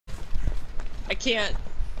I can't.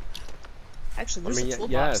 Actually, there's a toolbox.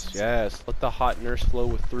 Yes, yes. Let the hot nurse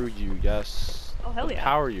flow through you. Yes. Oh hell yeah.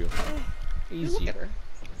 Power you. Easy. Look at her.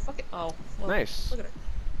 Fuck it. Oh. Well, Nice. Look at her.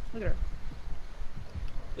 Look at her.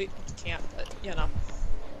 Wait, can't. But yeah, no.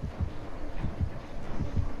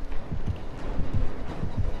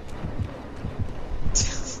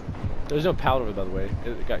 There's no powder, by the way.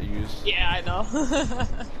 It got used. Yeah, I know.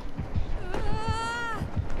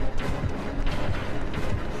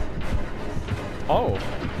 Oh,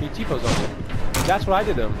 he T-posed on him. That's what I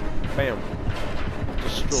did to him. Bam.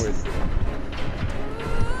 Destroyed.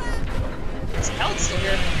 This pellet's still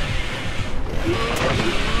here.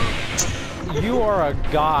 You are a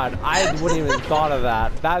god. I wouldn't even thought of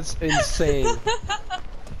that. That's insane.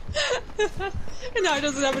 And now he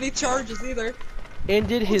doesn't have any charges either.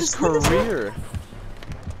 Ended his career.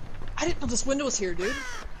 I didn't know this window was here, dude.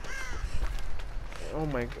 Oh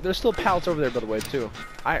my. There's still pallets over there, by the way, too.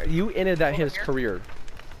 You ended his career.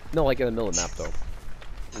 No, like in the middle of the map, though.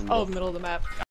 Oh, middle of the map.